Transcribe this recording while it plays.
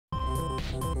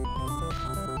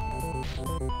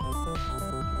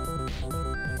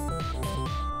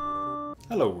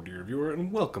Hello, dear viewer, and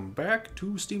welcome back to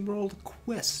SteamWorld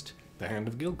Quest, the Hand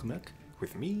of Gilgamesh,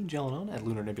 with me, Jalinon, at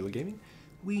Lunar Nebula Gaming.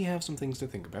 We have some things to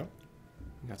think about.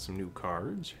 We got some new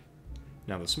cards.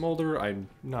 Now, the Smolder, I'm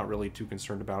not really too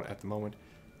concerned about at the moment.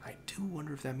 I do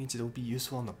wonder if that means it'll be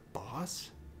useful on the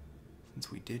boss,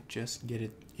 since we did just get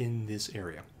it in this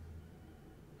area.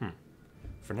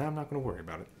 For now, I'm not going to worry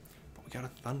about it. But we got a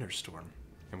Thunderstorm,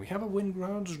 and we have a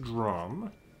Windground's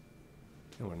Drum,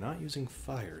 and we're not using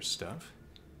fire stuff.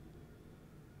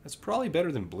 That's probably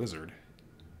better than Blizzard.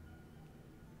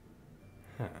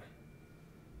 Huh.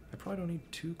 I probably don't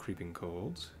need two Creeping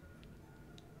Colds.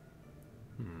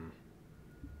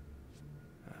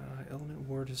 Element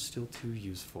Ward is still too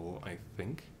useful, I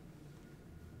think.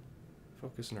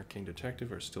 Focus and Arcane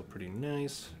Detective are still pretty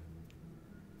nice.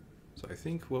 So I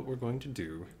think what we're going to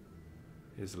do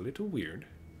is a little weird,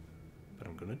 but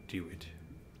I'm gonna do it.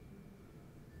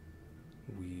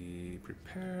 We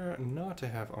prepare not to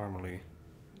have Armilly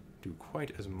do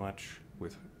quite as much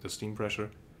with the steam pressure.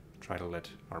 Try to let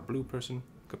our blue person,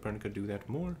 Copernica, do that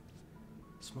more.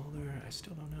 Smolder, I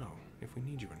still don't know if we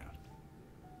need you or not.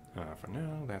 For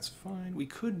now, that's fine. We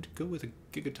could go with a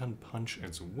Gigaton Punch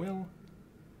as well.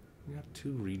 We got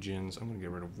two regions. I'm going to get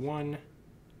rid of one.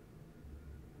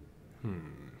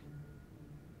 And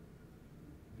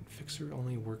Fixer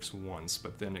only works once,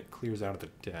 but then it clears out of the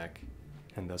deck,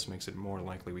 and thus makes it more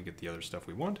likely we get the other stuff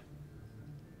we want.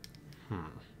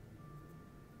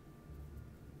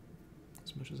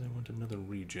 As much as I want another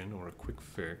region or a quick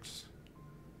fix.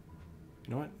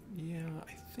 You know what? Yeah,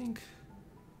 I think...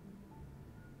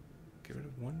 Get rid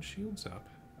of one shields up.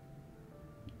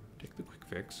 Take the quick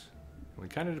fix. And we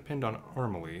kind of depend on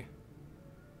Armilly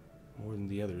more than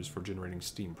the others for generating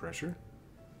steam pressure.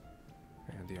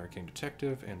 And the Arcane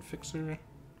Detective and Fixer.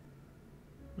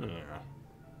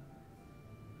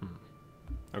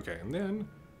 Okay, and then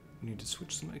we need to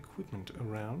switch some equipment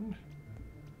around.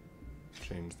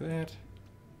 Change that.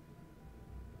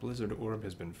 Blizzard Orb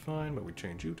has been fine, but we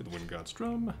change you to the Wind God's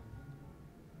Drum.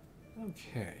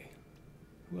 Okay.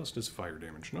 Who else does fire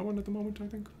damage? No one at the moment, I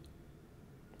think.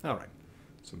 Alright.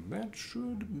 So that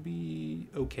should be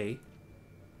okay.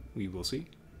 We will see.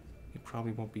 It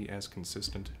probably won't be as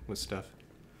consistent with stuff.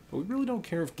 But we really don't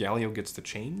care if Galleo gets the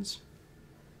chains,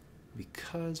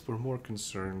 because we're more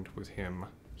concerned with him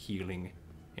healing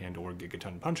and or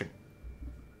Gigaton punching.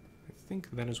 I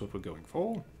think that is what we're going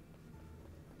for.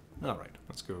 Alright,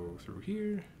 let's go through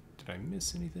here. Did I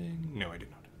miss anything? No, I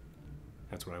did not.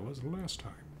 That's what I was last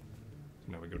time.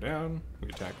 So now we go down, we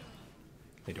attack.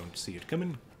 They don't see it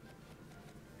coming.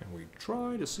 And we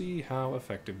try to see how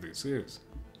effective this is.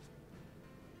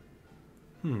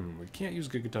 We can't use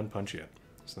Gigaton Punch yet,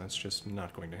 so that's just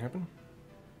not going to happen.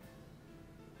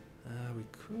 We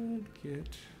could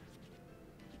get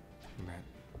that,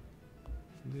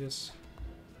 this,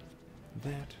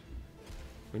 that.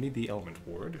 We need the Element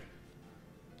Ward,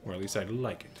 or at least I'd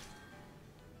like it.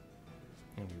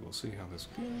 And we will see how this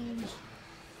goes.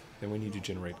 Then we need to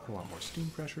generate a lot more steam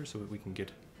pressure so that we can get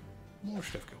more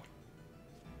stuff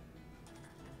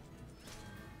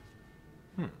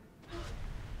going.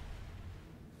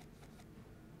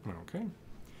 Okay.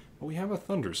 Well, we have a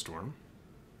Thunderstorm.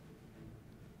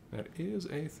 That is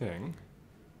a thing.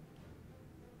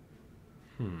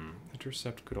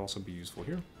 Intercept could also be useful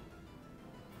here.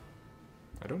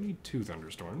 I don't need two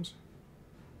Thunderstorms.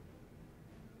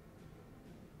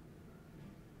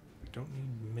 I don't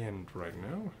need Mend right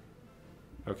now.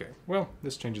 Okay, well,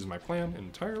 this changes my plan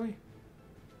entirely.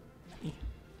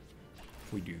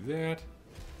 We do that.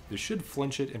 This should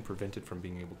flinch it and prevent it from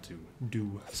being able to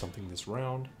do something this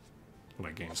round when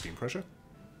I gain steam pressure.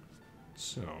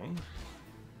 So,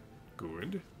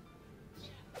 good.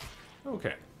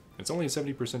 Okay, it's only a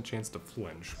 70% chance to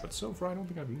flinch, but so far I don't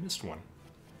think I've missed one.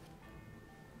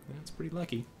 That's pretty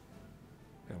lucky.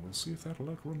 And we'll see if that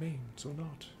luck remains or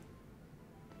not.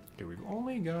 Okay, we've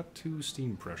only got two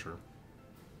steam pressure.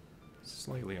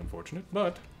 Slightly unfortunate,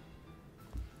 but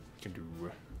we can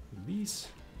do these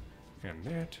and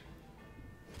that.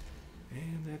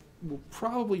 And that will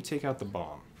probably take out the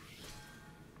bomb.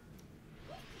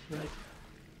 Right?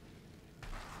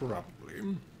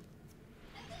 Probably.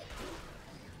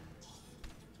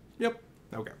 Yep.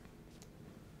 Okay.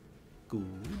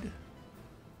 Good.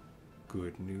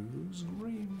 Good news,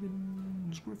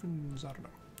 Ravens, Griffins, I don't know.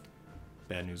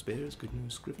 Bad news, Bears, good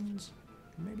news, Griffins?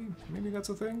 Maybe that's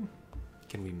a thing?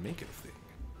 Can we make it a thing?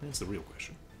 That's the real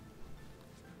question.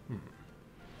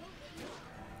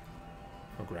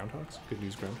 Oh, Groundhogs? Good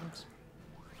news, Groundhogs?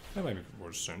 That might make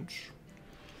more sense.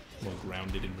 More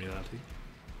grounded in reality.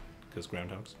 Because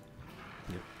Groundhogs.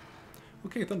 Yep.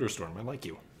 Okay, Thunderstorm, I like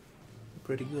you.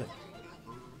 Pretty good.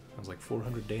 That was like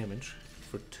 400 damage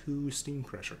for 2 steam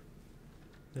pressure.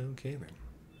 Okay then.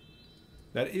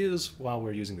 That is while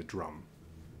we're using the drum,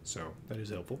 so that is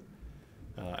helpful.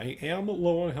 I am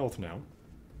low on health now,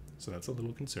 so that's a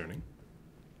little concerning.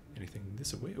 Anything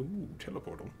this way? Ooh,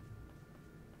 teleportal.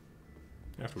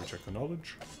 After we check the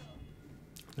knowledge.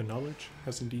 The knowledge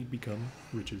has indeed become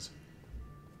riches.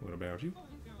 What about you?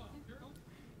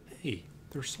 Hey,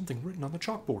 there's something written on the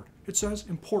chalkboard. It says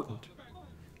important.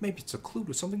 Maybe it's a clue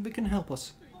to something that can help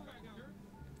us.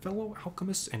 Fellow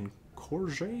alchemists and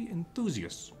courgette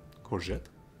enthusiasts. Courgette?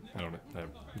 I don't know. I have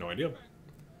no idea.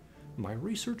 My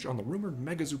research on the rumored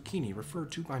mega zucchini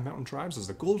referred to by mountain tribes as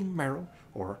the golden marrow,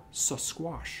 or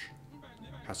Sasquatch,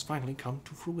 has finally come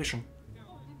to fruition.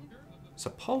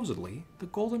 Supposedly, the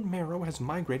golden marrow has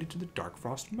migrated to the Dark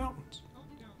Frost Mountains,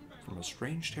 from a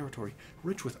strange territory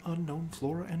rich with unknown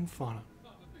flora and fauna.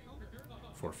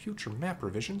 For future map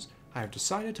revisions, I have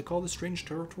decided to call this strange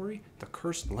territory the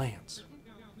Cursed Lands.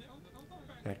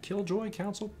 That Killjoy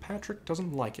Council Patrick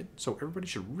doesn't like it, so everybody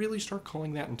should really start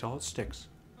calling that until it sticks.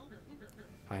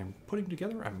 I am putting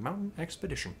together a mountain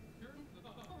expedition.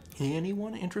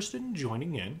 Anyone interested in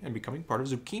joining in and becoming part of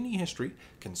Zucchini history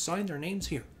can sign their names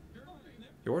here.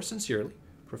 Yours sincerely,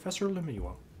 Professor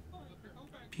Lemuel.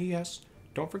 P.S.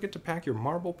 Don't forget to pack your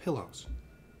marble pillows.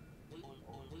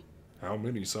 How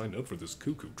many signed up for this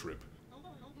cuckoo trip?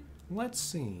 Let's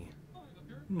see.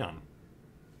 None.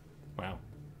 Wow.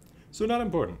 So not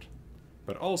important,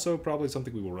 but also probably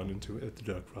something we will run into at the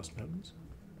Dark Frost Mountains.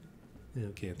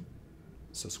 Okay.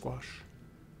 Sasquatch,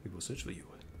 we will search for you.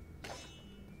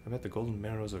 I bet the golden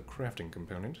marrow is a crafting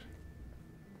component.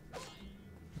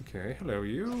 Okay, hello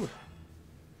you.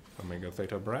 Omega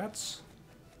Theta brats.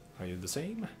 Are you the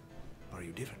same? Or are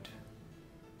you different?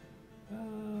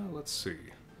 Let's see.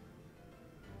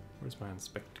 Where's my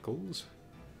spectacles?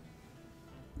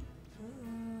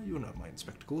 You're not my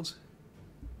spectacles.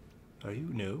 Are you?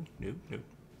 No, no, no.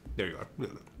 There you are.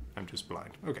 I'm just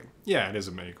blind. Okay. Yeah, it is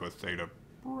a Omega Theta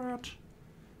brat.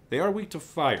 They are weak to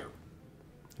fire.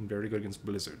 And very good against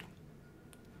blizzard.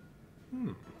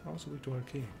 Also weak to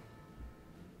arcane.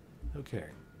 Okay.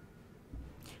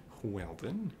 Well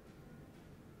then.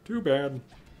 Too bad.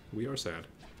 We are sad.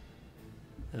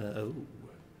 Oh.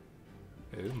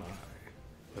 Oh my.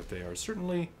 But they are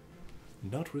certainly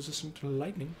not resistant to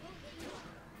lightning.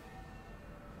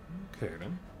 Okay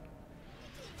then.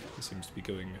 This seems to be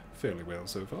going fairly well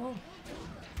so far.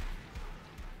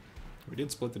 We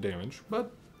did split the damage,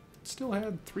 but still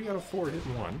had 3 out of 4 hit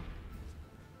 1.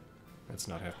 That's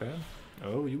not half bad.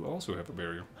 Oh, you also have a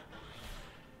barrier.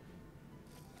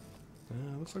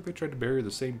 Looks like they tried to bury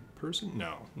the same person?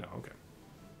 No, no, okay.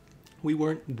 We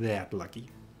weren't that lucky.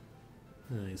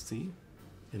 I see.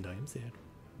 And I am sad.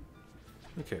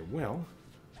 Okay, well,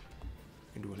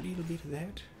 I can do a little bit of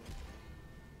that.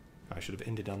 I should have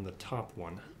ended on the top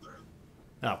one.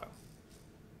 Ah,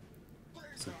 well.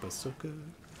 Super Soaker.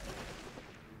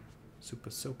 Super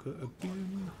Soaker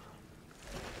again.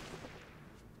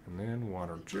 And then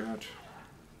Water Jet.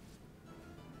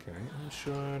 Okay,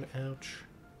 Unshard, ouch.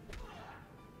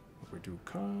 We do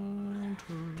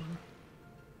counter.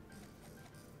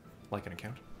 Like an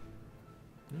account.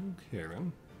 Okay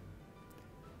then.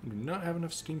 I do not have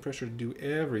enough steam pressure to do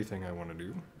everything I want to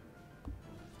do.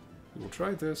 We will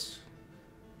try this.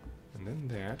 And then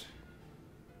that.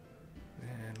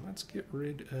 And let's get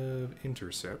rid of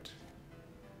Intercept.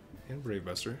 And Brave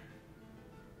Buster.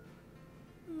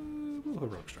 We'll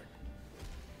Heroic Strike.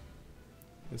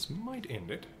 This might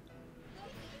end it.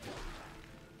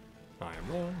 I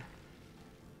am wrong.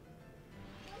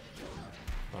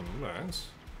 Unless...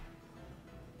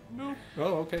 Nope.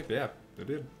 Oh, okay. Yeah, it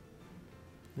did.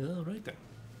 Alright then.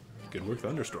 Good work,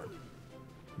 Thunderstorm.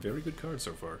 Very good card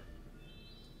so far.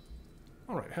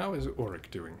 Alright, how is Auric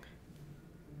doing?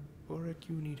 Auric,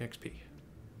 you need XP.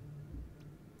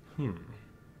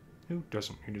 Who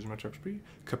doesn't need as much XP?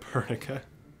 Copernica.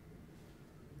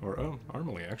 Or, oh,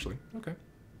 Armilly, actually. Okay.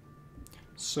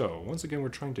 So, once again, we're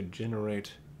trying to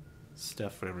generate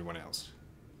stuff for everyone else.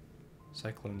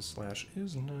 Cyclone Slash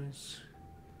is nice.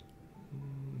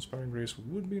 Inspiring Grace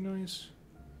would be nice.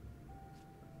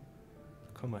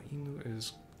 Koma Inu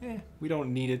is... we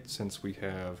don't need it since we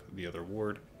have the other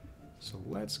ward. So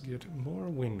let's get more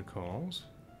wind calls.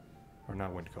 Or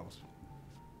not wind calls.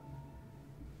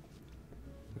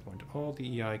 We want all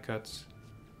the EI cuts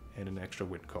and an extra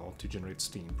wind call to generate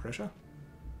steam pressure.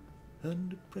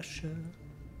 Under pressure.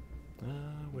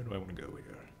 Where do I want to go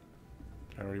here?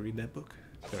 Did I already read that book?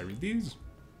 Did I read these?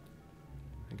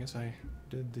 I guess I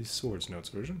did the Swords Notes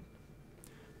version.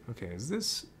 Okay, is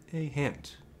this a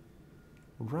hint?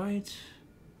 Right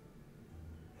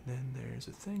And then there's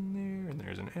a thing there, and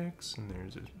there's an X, and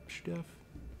there's a stuff.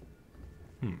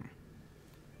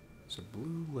 So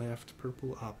blue left,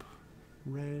 purple up,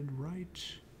 red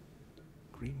right,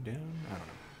 green down? I don't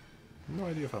know. No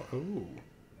idea how... Oh!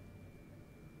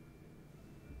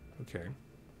 Okay.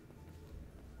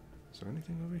 So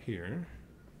anything over here?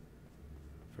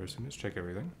 First thing, let's check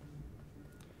everything.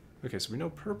 Okay, so we know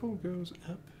purple goes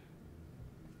up.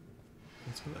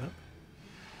 Let's go up.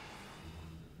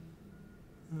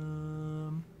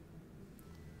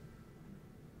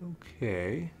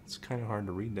 Okay, it's kind of hard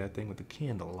to read that thing with the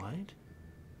candlelight.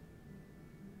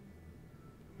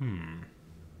 Do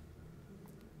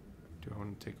I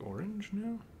want to take orange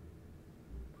now?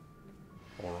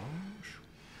 Orange.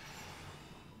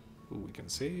 Ooh, we can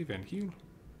save and heal.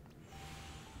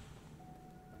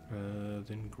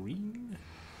 Then green.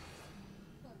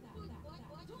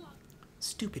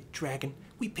 Stupid dragon.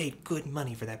 We paid good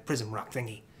money for that prism rock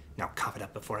thingy. Now cough it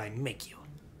up before I make you.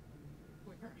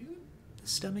 The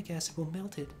stomach acid will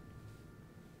melt it.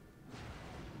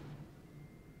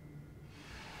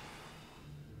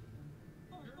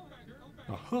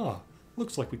 Aha!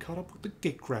 Looks like we caught up with the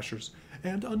gatecrashers.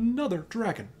 And another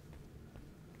dragon!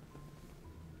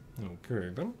 Okay,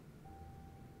 then.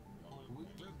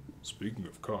 Speaking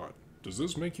of caught, does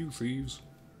this make you thieves?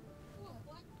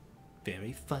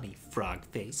 Very funny, frog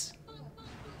face.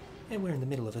 And we're in the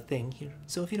middle of a thing here,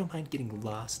 so if you don't mind getting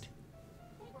lost.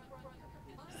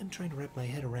 I'm trying to wrap my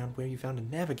head around where you found a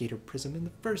navigator prism in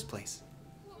the first place.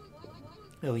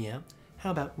 Oh yeah? How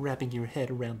about wrapping your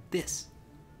head around this?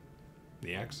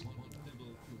 The axe?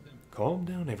 Calm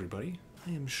down, everybody. I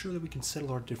am sure that we can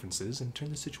settle our differences and turn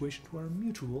the situation to our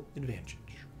mutual advantage.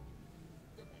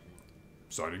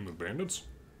 Siding with bandits?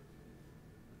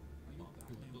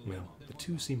 Well, the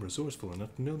two seem resourceful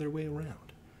enough to know their way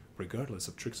around. Regardless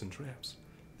of tricks and traps,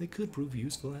 they could prove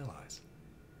useful allies.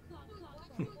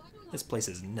 This place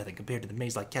is nothing compared to the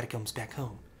maze-like catacombs back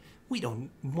home. We don't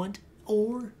want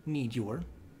or need your...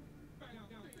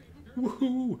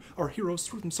 Woohoo! Our heroes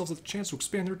threw themselves at the chance to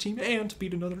expand their team and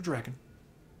beat another dragon.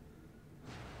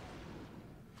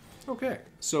 Okay,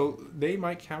 so they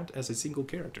might count as a single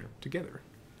character together.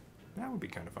 That would be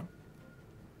kind of fun.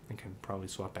 And can probably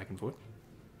swap back and forth.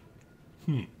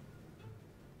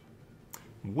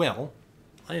 Well,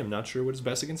 I am not sure what is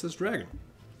best against this dragon.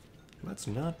 Let's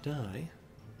not die.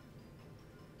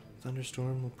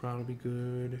 Thunderstorm will probably be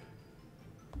good.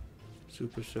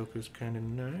 Super Soaker's kind of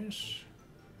nice.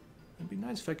 It'd be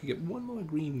nice if I could get one more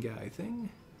green guy thing.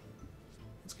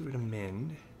 Let's give it a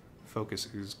mend. Focus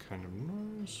is kind of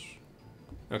nice.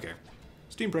 Okay.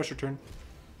 Steam pressure turn.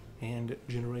 And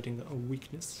generating a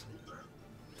weakness.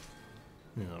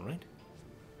 Alright.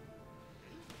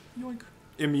 Yoink.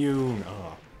 Immune.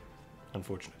 Ah.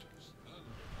 Unfortunate.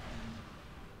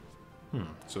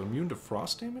 So immune to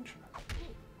frost damage?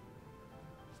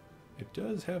 It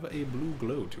does have a blue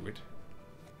glow to it.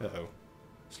 Uh-oh.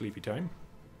 Sleepy time?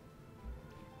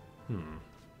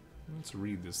 Let's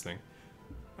read this thing.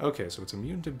 Okay, so it's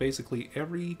immune to basically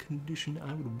every condition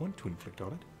I would want to inflict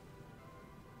on it.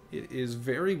 It is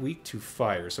very weak to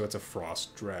fire, so it's a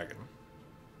frost dragon.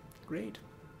 Great.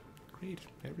 Great.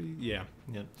 Yeah.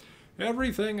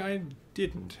 Everything I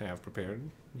didn't have prepared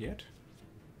yet.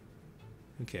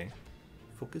 Okay.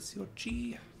 Focus your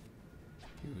chi.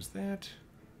 Use that.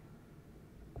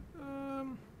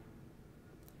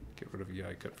 Get rid of a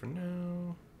Yai cut for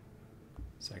now.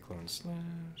 Cyclone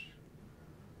slash.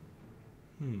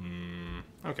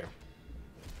 Okay.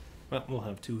 Well, we'll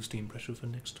have 2 steam pressure for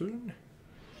next turn.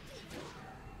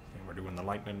 And we're doing the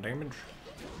lightning damage.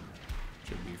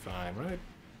 Should be fine, right?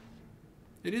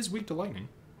 It is weak to lightning,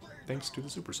 thanks to the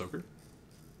Super Soaker,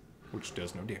 which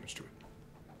does no damage to it.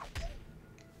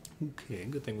 Okay,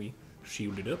 good thing we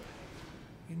shielded up.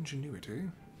 Ingenuity.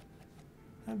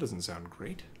 That doesn't sound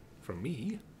great. For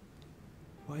me.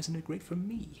 Why isn't it great for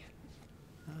me?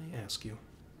 I ask you.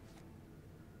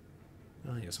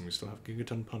 Ah, yes, and we still have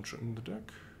Gigaton Punch in the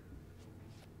deck.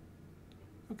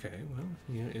 Okay, well,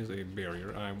 here is a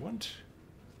barrier I want.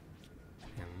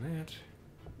 And that.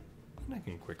 And I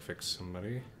can quick fix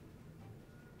somebody.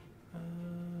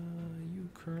 You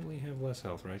currently have less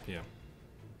health, right? Yeah.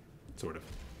 Sort of.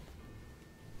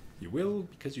 You will,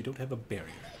 because you don't have a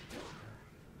barrier.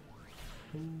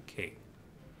 Okay.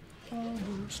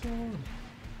 Thunderstorm.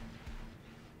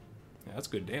 Yeah, that's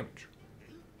good damage.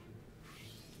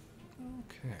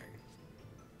 Okay.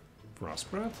 Frost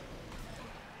Breath.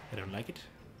 I don't like it.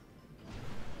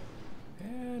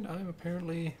 And I'm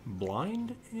apparently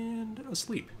blind and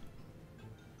asleep.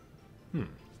 Now,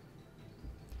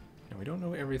 we don't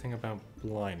know everything about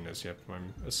blindness yet, but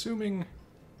I'm assuming...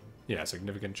 Yeah,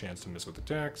 significant chance to miss with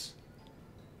attacks.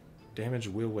 Damage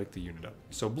will wake the unit up.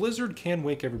 So Blizzard can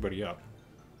wake everybody up.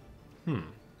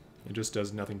 It just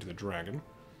does nothing to the dragon.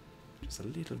 Just a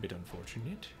little bit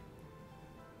unfortunate.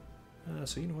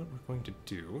 So you know what we're going to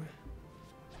do?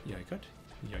 Yike it.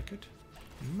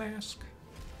 Mask.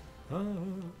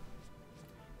 Heal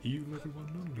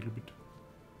everyone a little bit.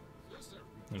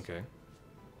 Okay.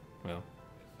 Well,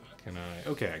 can I...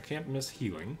 Okay, I can't miss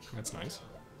healing. That's nice.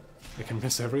 I can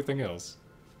miss everything else.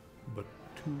 But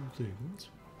 2 things.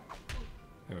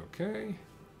 Okay.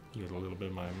 Get a little bit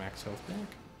of my max health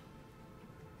back.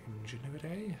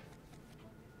 Ingenuity.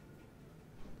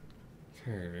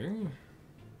 Okay.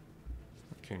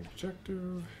 Arcane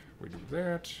Detective. We do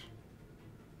that.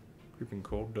 Creeping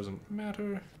Cold doesn't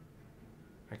matter.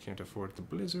 I can't afford the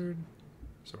Blizzard,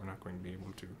 so we're not going to be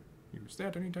able to use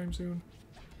that anytime soon.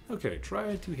 Okay,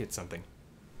 try to hit something.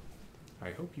 I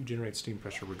hope you generate steam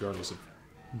pressure regardless of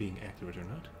being accurate or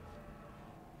not.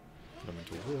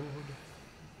 Elemental Ward.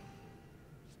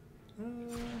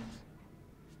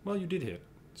 Well, you did hit,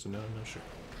 so now I'm not sure.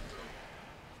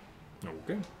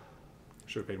 Okay.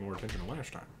 Should have paid more attention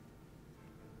last time.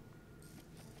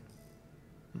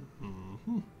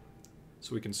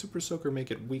 So we can Super Soaker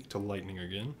make it weak to lightning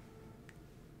again.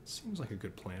 Seems like a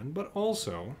good plan, but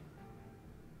also,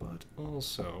 I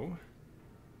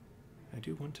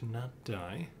do want to not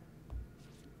die.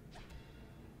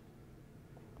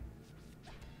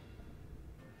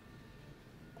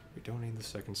 We don't need the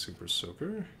second Super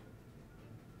Soaker.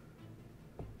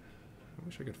 I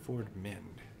wish I could forward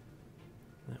mend.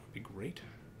 That would be great.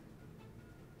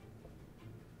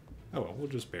 Oh well, we'll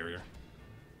just barrier.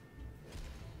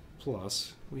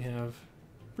 Plus, we have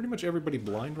pretty much everybody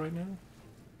blind right now.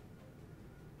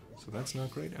 So that's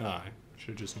not great. I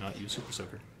should just not use Super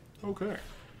Soaker. Okay.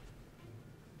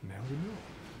 Now we know.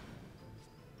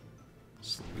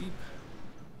 Sleep.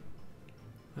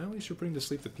 Well, at least you're putting to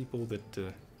sleep the people that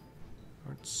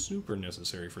aren't super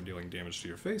necessary for dealing damage to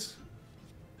your face.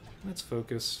 Let's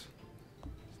focus.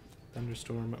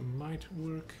 Thunderstorm might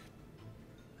work.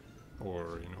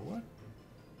 Or, you know what?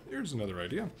 Here's another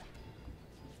idea.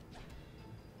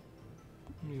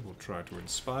 We will try to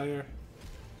inspire.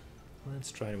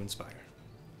 Let's try to inspire.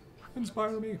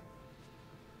 Inspire me.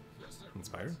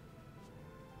 Inspire.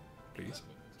 Please.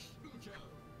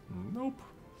 Nope.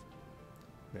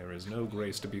 There is no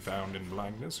grace to be found in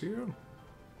blindness here.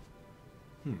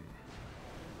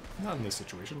 Not in this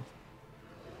situation.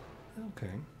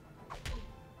 Okay.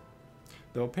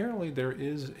 Though apparently there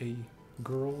is a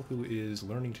girl who is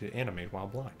learning to animate while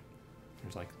blind.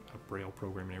 There's like a braille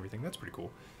program and everything. That's pretty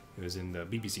cool. It was in the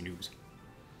BBC News.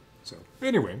 So,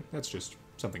 anyway, that's just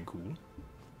something cool.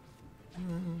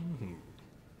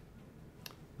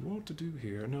 What to do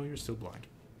here? No, you're still blind.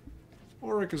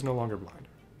 Auric is no longer blind.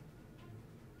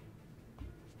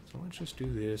 So let's just do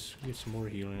this. Get some more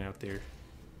healing out there.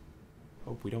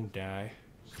 Hope we don't die.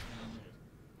 I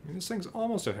mean, this thing's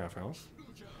almost at half health.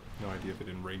 No idea if it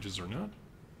enrages or not.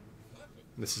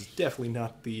 This is definitely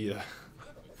not the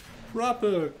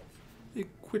proper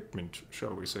equipment,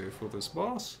 shall we say, for this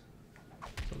boss.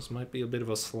 So this might be a bit of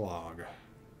a slog.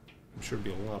 I'm sure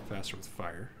it'll be a lot faster with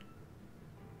fire.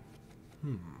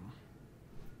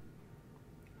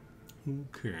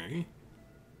 Okay.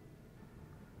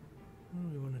 What do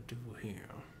we want to do here?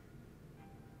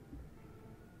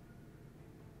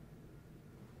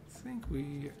 I think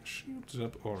we shields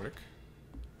up Auric.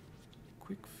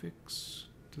 Quick fix.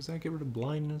 Does that get rid of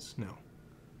blindness? No.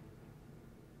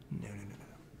 No.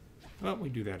 Well, we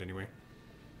do that anyway.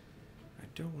 I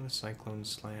don't want a Cyclone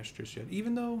Slash just yet,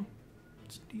 even though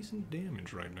it's decent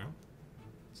damage right now.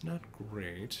 It's not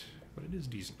great, but it is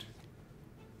decent.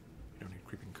 We don't need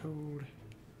Creeping Code.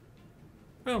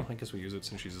 Well, I guess we use it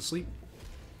since she's asleep.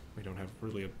 We don't have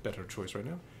really a better choice right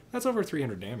now. That's over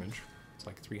 300 damage. It's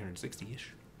like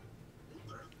 360-ish.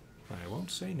 I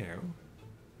won't say no,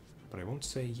 but I won't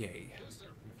say yay.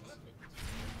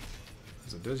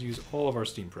 Because it does use all of our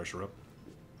steam pressure up.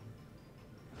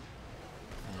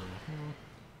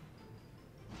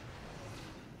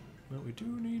 But we do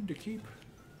need to keep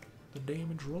the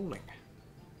damage rolling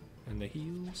and the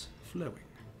heals flowing.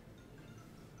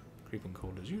 Creeping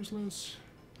Cold is useless.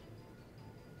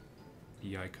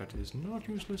 The Eye Cut is not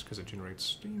useless because it generates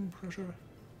steam pressure.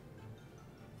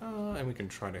 And we can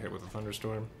try to hit with a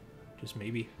Thunderstorm. Just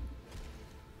maybe.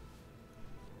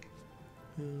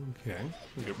 Okay,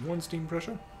 we get 1 steam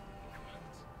pressure.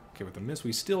 Okay, with the miss,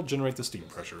 we still generate the steam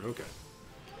pressure. Okay.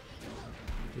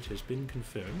 It has been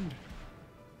confirmed.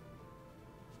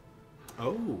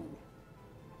 Oh!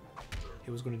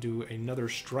 It was going to do another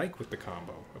strike with the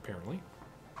combo, apparently.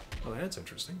 Well, that's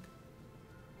interesting.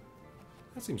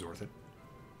 That seems worth it.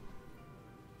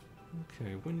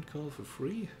 Okay, wind call for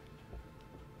free.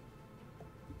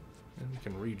 And we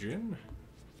can regen.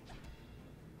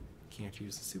 Can't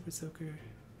use the super soaker.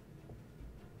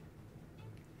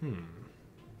 I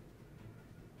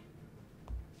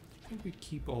think we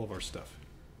keep all of our stuff.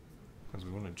 Because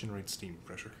we want to generate steam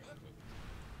pressure.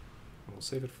 And we'll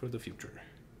save it for the future.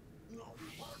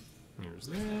 Here's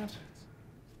that.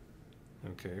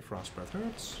 Okay, frost breath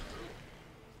hurts.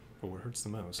 But what hurts the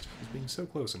most is being so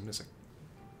close and missing.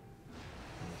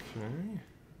 Okay.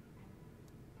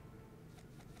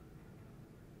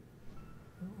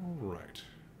 Alright.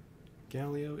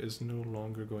 Galleo is no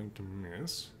longer going to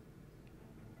miss.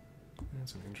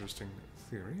 That's an interesting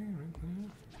theory right there.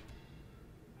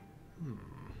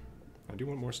 I do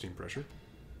want more steam pressure.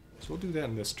 So we'll do that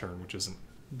in this turn, which isn't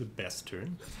the best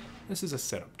turn. This is a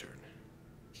setup turn.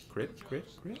 Crit, crit,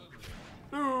 crit.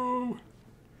 No!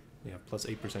 We have plus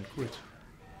 8% crit.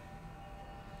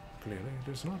 Clearly,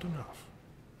 it is not enough.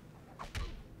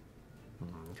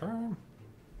 Okay.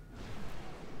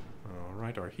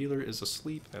 Alright, our healer is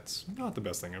asleep. That's not the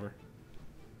best thing ever.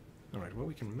 Alright, well,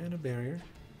 we can mana barrier.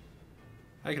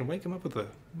 I can wake him up with a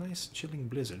nice chilling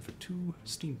blizzard for 2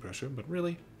 steam pressure, but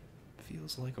really,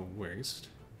 feels like a waste.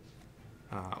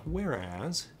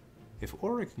 Whereas, if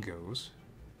Auric goes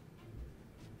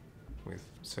with,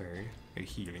 say, a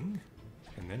healing,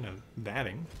 and then a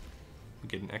batting, we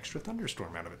get an extra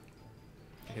thunderstorm out of it.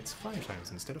 It hits 5 times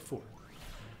instead of 4.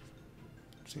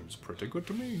 Seems pretty good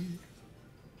to me.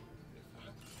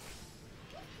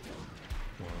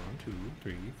 1, 2,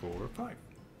 3, 4, 5.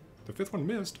 The 5th one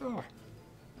missed. Oh.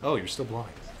 Oh, you're still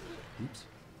blind. Oops.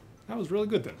 That was really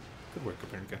good then. Good work,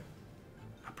 Copernica.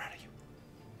 I'm proud of you.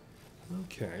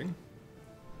 Okay.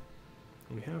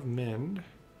 We have Mend.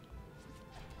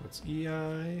 What's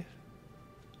EI?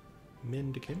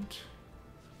 Mendicant.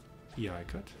 EI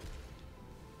cut.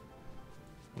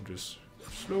 We'll just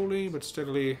slowly but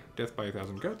steadily death by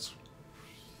 1,000 cuts.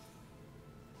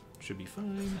 Should be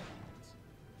fine.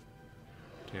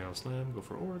 Tail slam, go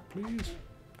for Auric, please.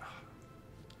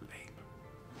 Lame.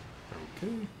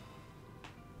 Okay.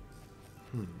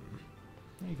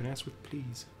 Now you can ask with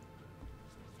please.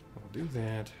 I'll do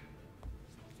that.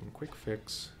 And quick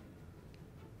fix.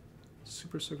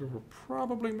 Super Sugar will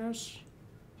probably miss.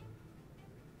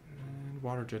 And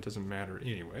Water Jet doesn't matter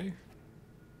anyway.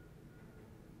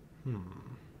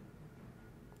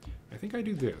 I think I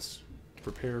do this to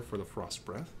prepare for the Frost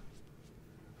Breath.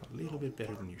 A little bit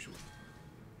better than usual.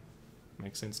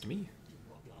 Makes sense to me.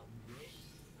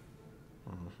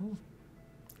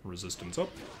 Resistance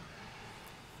up.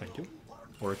 Thank you.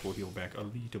 Auric will heal back a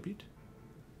little bit.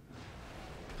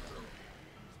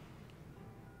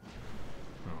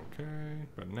 Okay,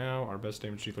 but now our best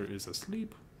damage dealer is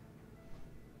asleep.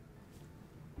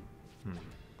 I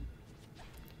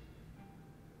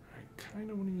kind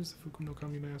of want to use the Fuku no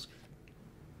Kami mask.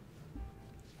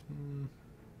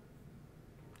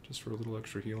 Just for a little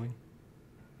extra healing.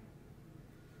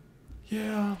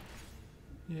 Yeah.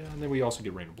 Yeah, and then we also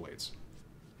get Rain of Blades.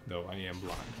 Though I am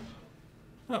blind.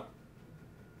 Oh.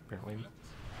 Apparently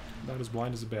not as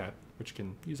blind as a bat, which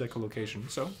can use echolocation,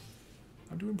 so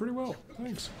I'm doing pretty well.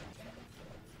 Thanks.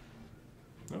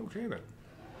 Okay then.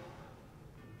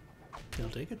 I'll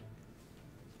take it.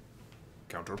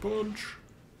 Counter punch.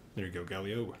 There you go,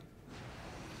 Galleo.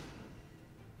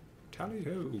 Tally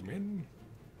ho, men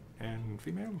and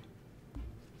female.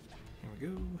 There we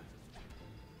go.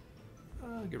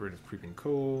 Get rid of Creeping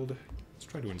Cold. Let's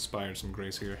try to inspire some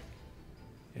grace here.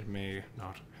 It may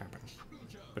not happen,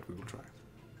 but we will try.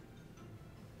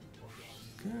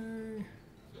 Okay.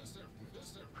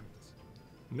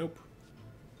 Nope.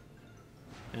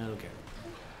 Okay.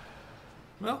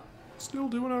 Well, still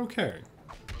doing okay.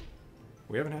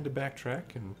 We haven't had to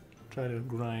backtrack and try to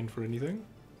grind for anything.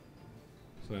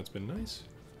 So that's been nice.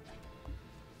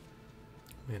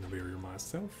 Mana barrier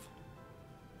myself.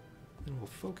 And we'll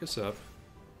focus up.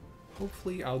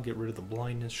 Hopefully I'll get rid of the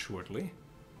blindness shortly.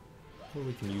 Or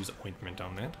we can use ointment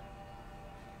on that.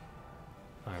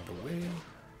 Either way,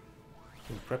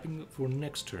 we're prepping for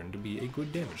next turn to be a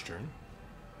good damage turn.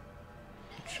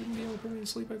 It shouldn't be able to put me to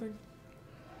sleep, I think.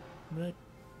 But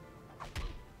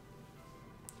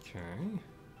okay.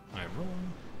 I am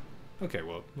wrong. Okay,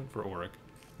 well, went for Auric.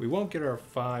 We won't get our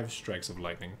 5 strikes of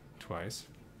lightning twice.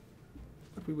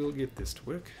 But we will get this to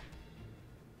work.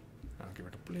 I'll get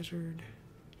rid of Blizzard.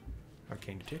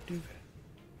 Arcane Detective.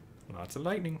 Lots of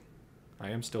lightning. I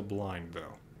am still blind,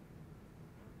 though.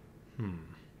 You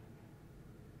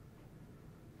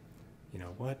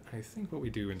know what? I think what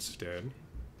we do instead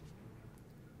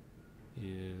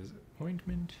is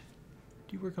ointment.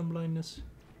 Do you work on blindness?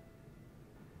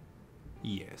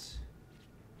 Yes.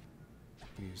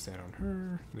 Use that on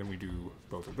her. Then we do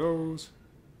both of those.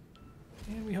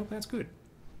 And we hope that's good.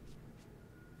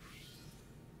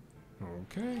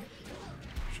 Okay.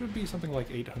 Should be something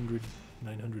like 800,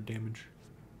 900 damage.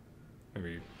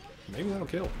 Maybe that'll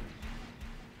kill.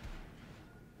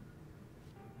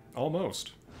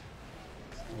 Almost.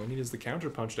 All we need is the counter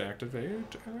punch to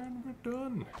activate, and we're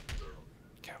done.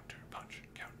 Counter punch,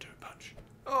 counter punch.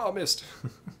 Oh, missed.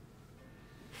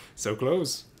 So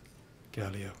close.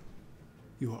 Galleo,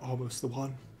 you are almost the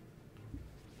one.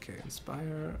 Okay,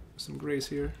 inspire some grace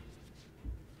here.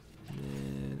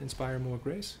 And then inspire more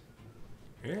grace.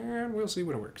 And we'll see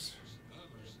when it works.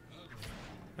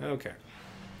 Okay.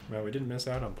 Well, we didn't miss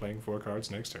out on playing 4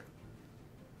 cards next turn.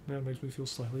 That makes me feel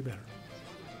slightly better.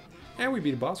 And we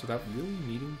beat a boss without really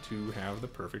needing to have the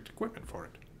perfect equipment for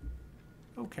it.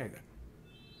 Okay, then.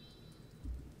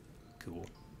 Cool.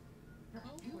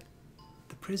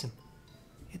 The prism.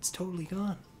 It's totally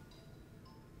gone.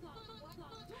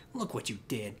 Look what you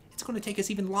did. It's going to take us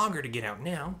even longer to get out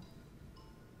now.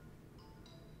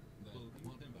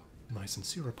 My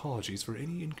sincere apologies for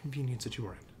any inconvenience at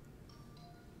your end.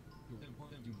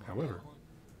 However,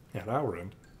 at our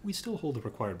end, we still hold the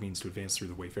required means to advance through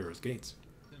the Wayfarer's Gates.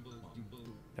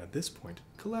 At this point,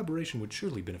 collaboration would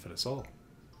surely benefit us all.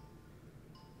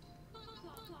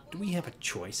 Do we have a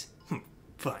choice?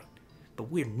 Fine. But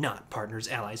we're not partners,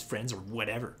 allies, friends, or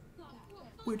whatever.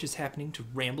 We're just happening to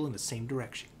ramble in the same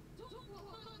direction.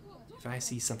 If I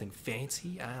see something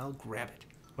fancy, I'll grab it,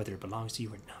 whether it belongs to you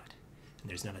or not. And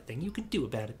there's not a thing you can do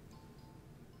about it.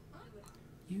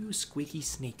 You squeaky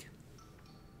sneak.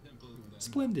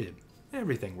 Splendid.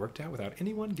 Everything worked out without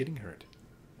anyone getting hurt.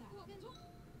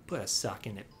 Put a sock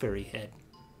in it, furry head.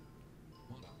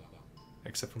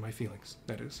 Except for my feelings,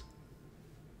 that is.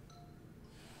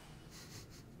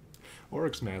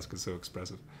 Oryx's mask is so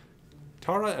expressive.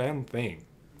 Tara and Thane.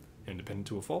 Independent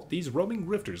to a fault, these roaming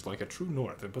rifters like a true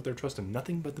north and put their trust in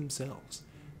nothing but themselves.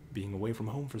 Being away from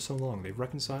home for so long, they've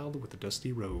reconciled with the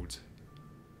dusty roads.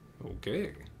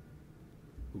 Okay.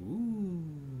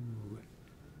 Ooh.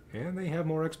 And they have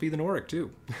more XP than Oryx,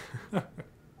 too.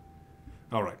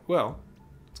 Alright, well,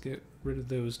 let's get rid of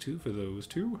those two for those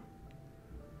two.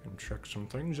 And check some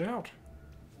things out.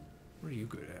 What are you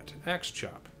good at? Axe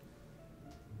Chop.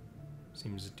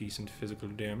 Seems decent physical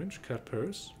damage. Cut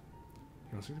Purse.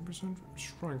 60%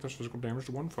 strength, that's physical damage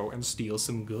to one foe. And steal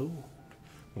some gold.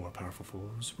 More powerful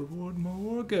foes reward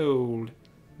more gold.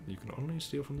 You can only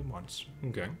steal from them once.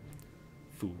 Okay.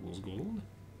 Fool's Gold.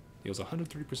 Deals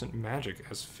 103% magic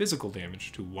as physical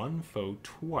damage to one foe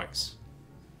twice.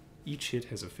 Each hit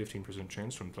has a 15%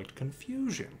 chance to inflict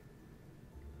confusion.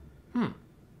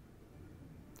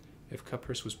 If Cut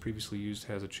Purse was previously used,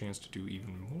 has a chance to do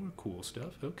even more cool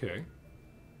stuff. Okay.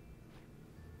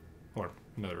 Or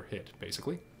another hit,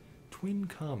 basically. Twin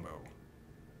Combo.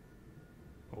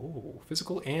 Oh,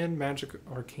 physical and magic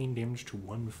arcane damage to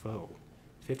one foe.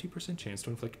 50% chance to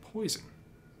inflict poison.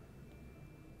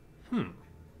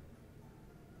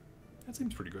 That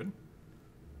seems pretty good.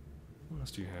 What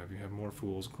else do you have? You have more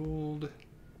Fool's Gold.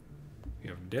 You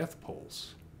have Death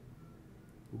Pulse.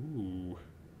 Ooh.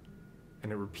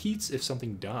 And it repeats if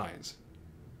something dies.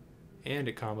 And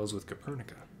it combos with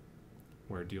Copernica,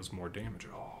 where it deals more damage.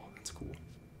 Oh, that's cool.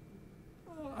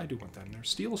 I do want that in there.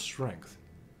 Steel Strength.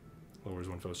 Lowers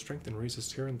one foe's strength and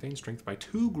raises Terra and Thane's strength by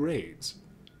 2 grades.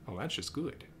 Oh, that's just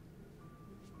good.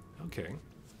 Okay.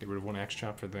 Get rid of one Axe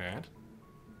Chop for that.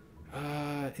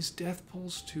 Is Death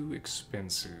Pulse too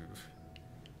expensive?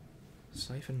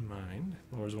 Siphon Mind.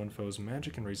 Lowers one foe's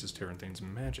magic and raises Terra and Thane's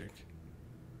magic.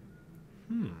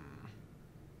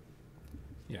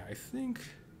 Yeah, I think...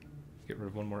 Get rid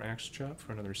of one more Axe Chop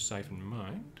for another Siphon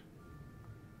Mind.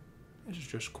 This is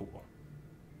just cool.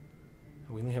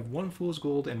 We only have one Fool's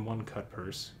Gold and one Cut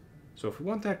Purse. So if we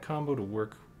want that combo to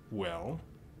work well...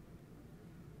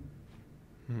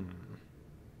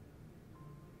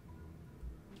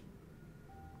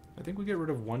 I think we get rid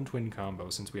of one Twin Combo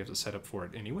since we have to set up for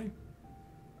it anyway.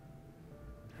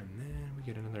 And then we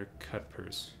get another Cut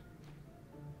Purse.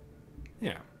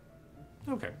 Yeah.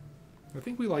 Okay. I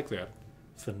think we like that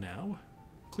for now.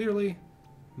 Clearly,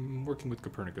 working with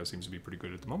Copernica seems to be pretty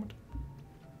good at the moment.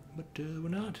 But we're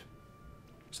not.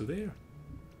 So there.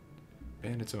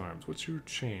 Bandit's Arms. What's your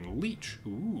chain? Leech.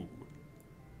 Ooh.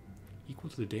 Equal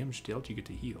to the damage dealt, you get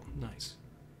to heal. Nice.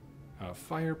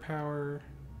 Firepower.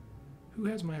 Who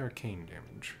has my arcane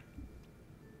damage?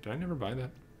 Did I never buy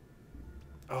that?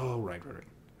 Oh, right.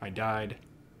 I died.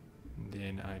 And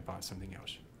then I bought something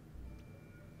else.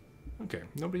 Okay,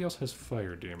 nobody else has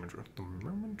fire damage at the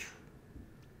moment.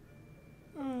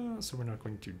 So we're not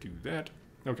going to do that.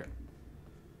 Okay.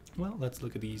 Well, let's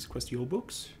look at these questy old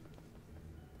books.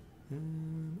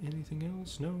 Anything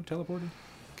else? No? Teleporting?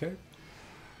 Okay.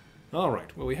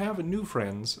 Alright, well we have new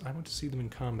friends. I want to see them in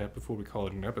combat before we call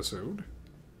it an episode.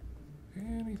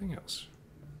 Anything else?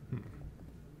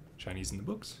 Chinese in the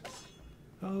books?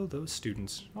 Oh, those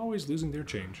students, always losing their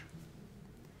change.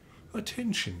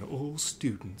 Attention, all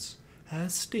students.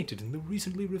 As stated in the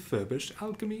recently refurbished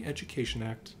Alchemy Education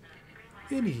Act,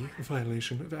 any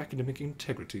violation of academic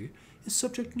integrity is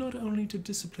subject not only to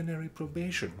disciplinary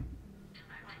probation,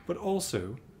 but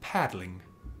also paddling.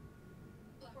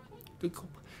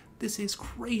 This is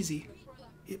crazy.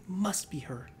 It must be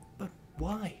her. But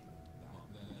why?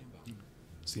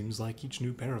 Seems like each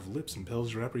new pair of lips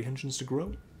impels your apprehensions to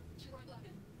grow.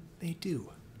 They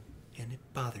do. And it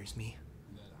bothers me.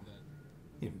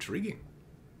 Intriguing.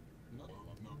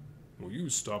 Will you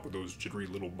stop with those jittery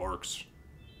little barks?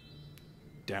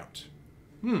 Doubt.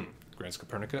 Grants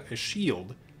Copernica a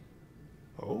shield.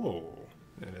 Oh.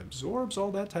 It absorbs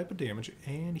all that type of damage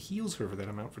and heals her for that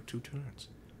amount for 2 turns.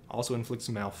 Also inflicts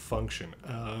malfunction.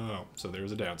 Oh, so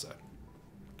there's a downside.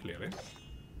 Clearly.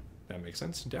 That makes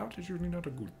sense. Doubt is usually not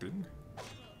a good thing.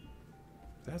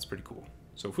 That's pretty cool.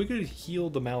 So if we could heal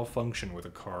the malfunction with a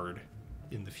card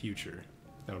in the future,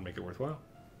 that would make it worthwhile.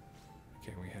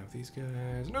 Okay, we have these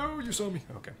guys. No, you saw me.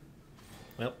 Okay.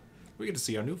 Well, we get to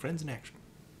see our new friends in action.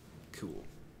 Cool.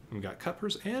 And we got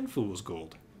Cuppers and Fool's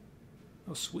Gold.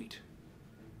 Oh, sweet.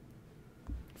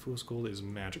 Fool's Gold is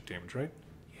magic damage, right?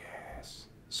 Yes.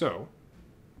 So,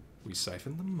 we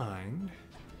siphon the mind.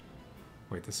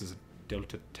 Wait, this is a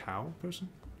Delta Tau person?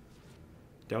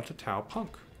 Delta Tau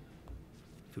Punk.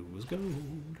 Fool's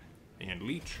Gold. And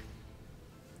Leech.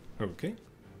 Okay.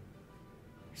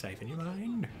 Siphon your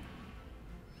mind.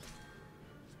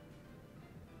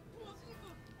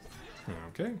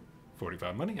 Okay.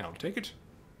 45 money, I'll take it.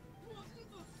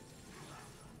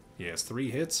 Yes, 3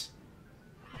 hits.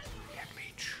 And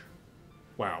Leech.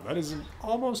 Wow, that is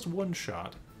almost one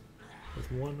shot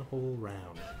with one whole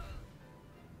round.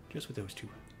 Just with those 2.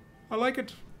 I like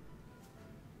it.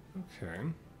 Okay.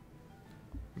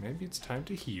 Maybe it's time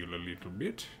to heal a little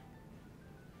bit.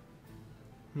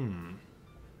 Get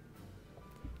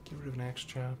rid of an axe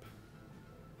chop.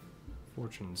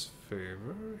 Fortune's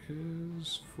favor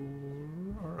is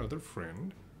for our other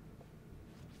friend.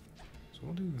 So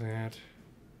we'll do that.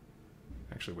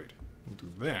 Actually, wait. We'll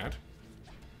do that.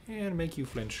 And make you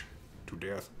flinch to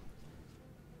death.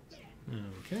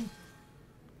 Okay.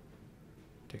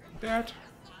 Take that.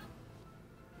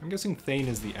 I'm guessing Thane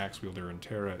is the axe wielder and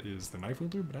Terra is the knife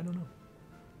wielder, but I don't know.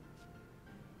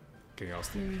 Chaos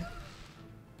Theory.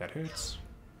 That hurts.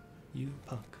 You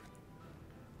punk.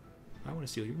 I want to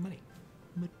steal your money.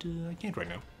 But I can't right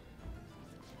now.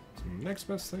 So the next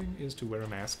best thing is to wear a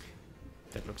mask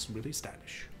that looks really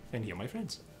stylish. And heal my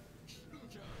friends.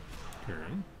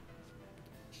 Turn.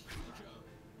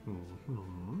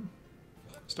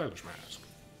 Stylish mask.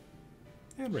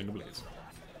 And Rain to Blaze.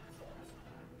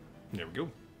 There we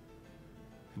go.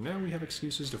 And now we have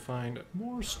excuses to find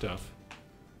more stuff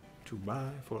to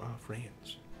buy for our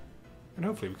friends. And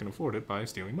hopefully we can afford it by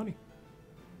stealing money.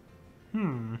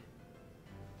 We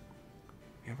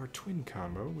have our twin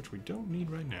combo, which we don't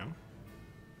need right now.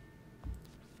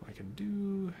 I can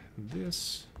do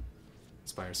this.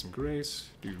 Inspire some grace.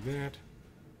 Do that.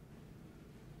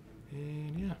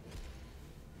 And yeah.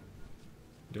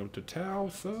 Delta Tau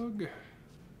Thug.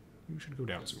 You should go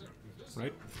down soon,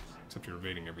 right? Except you're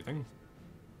evading everything.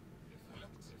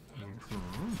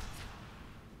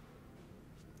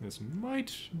 This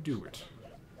might do it.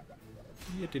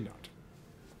 It did not.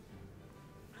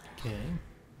 Okay.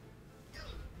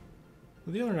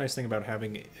 Well, the other nice thing about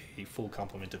having a full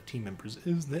complement of team members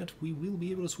is that we will be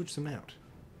able to switch them out.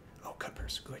 Oh,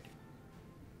 Cuppers, good.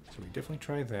 So we definitely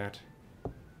try that.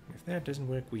 If that doesn't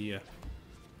work, we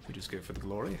just go for the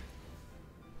glory.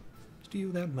 Steal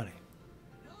that money.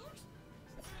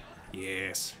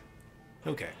 Yes.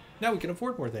 Okay, now we can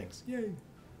afford more things. Yay.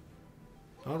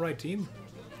 Alright, team.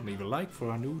 Leave a like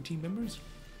for our new team members.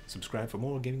 Subscribe for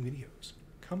more gaming videos.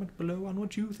 Comment below on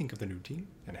what you think of the new team,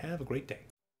 and have a great day.